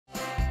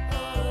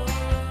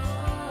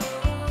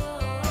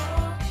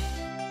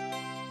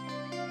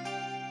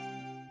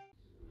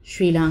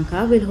Sri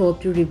Lanka will hope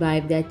to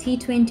revive their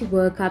T20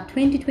 World Cup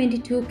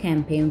 2022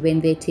 campaign when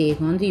they take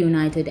on the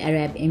United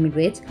Arab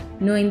Emirates,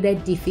 knowing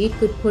that defeat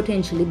could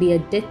potentially be a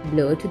death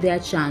blow to their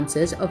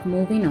chances of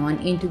moving on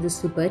into the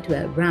Super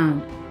 12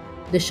 round.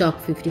 The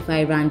shock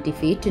 55-run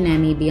defeat to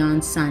Namibia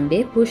on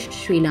Sunday pushed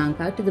Sri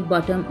Lanka to the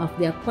bottom of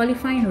their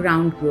qualifying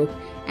round group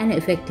and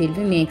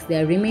effectively makes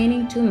their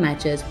remaining two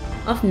matches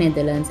of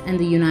Netherlands and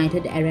the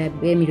United Arab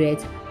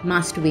Emirates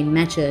must-win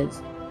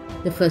matches.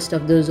 The first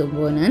of those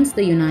opponents,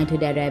 the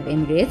United Arab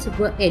Emirates,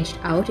 were edged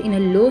out in a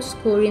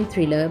low-scoring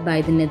thriller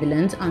by the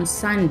Netherlands on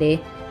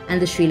Sunday,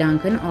 and the Sri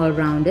Lankan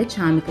all-rounder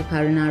Chamika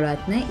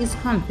Karunaratne is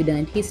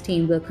confident his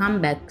team will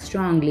come back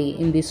strongly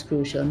in this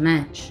crucial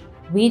match.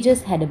 "We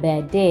just had a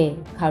bad day,"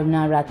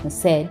 Karunaratne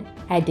said,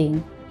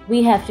 adding,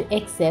 "We have to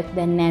accept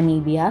that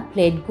Namibia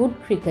played good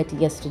cricket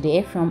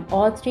yesterday from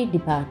all three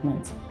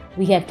departments.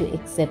 We have to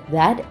accept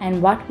that,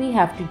 and what we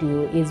have to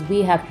do is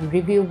we have to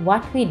review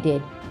what we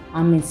did,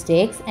 our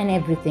mistakes and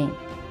everything.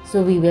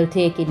 So we will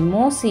take it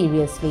more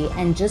seriously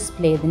and just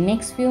play the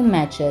next few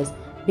matches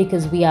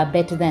because we are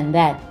better than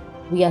that.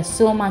 We are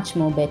so much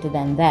more better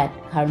than that,"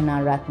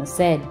 Karunaratne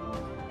said.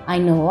 "I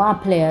know our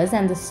players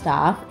and the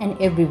staff and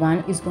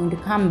everyone is going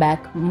to come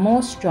back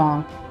more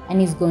strong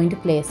and is going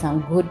to play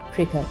some good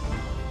cricket."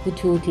 The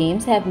two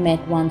teams have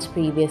met once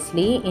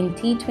previously in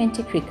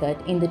T20 cricket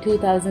in the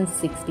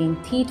 2016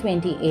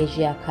 T20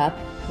 Asia Cup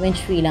when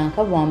Sri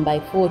Lanka won by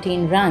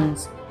 14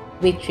 runs.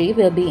 Victory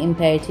will be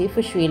imperative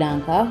for Sri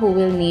Lanka, who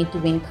will need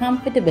to win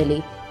comfortably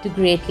to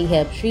greatly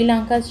help Sri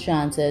Lanka's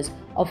chances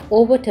of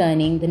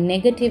overturning the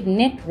negative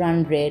net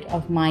run rate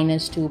of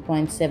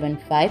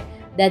 -2.75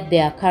 that they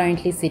are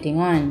currently sitting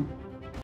on.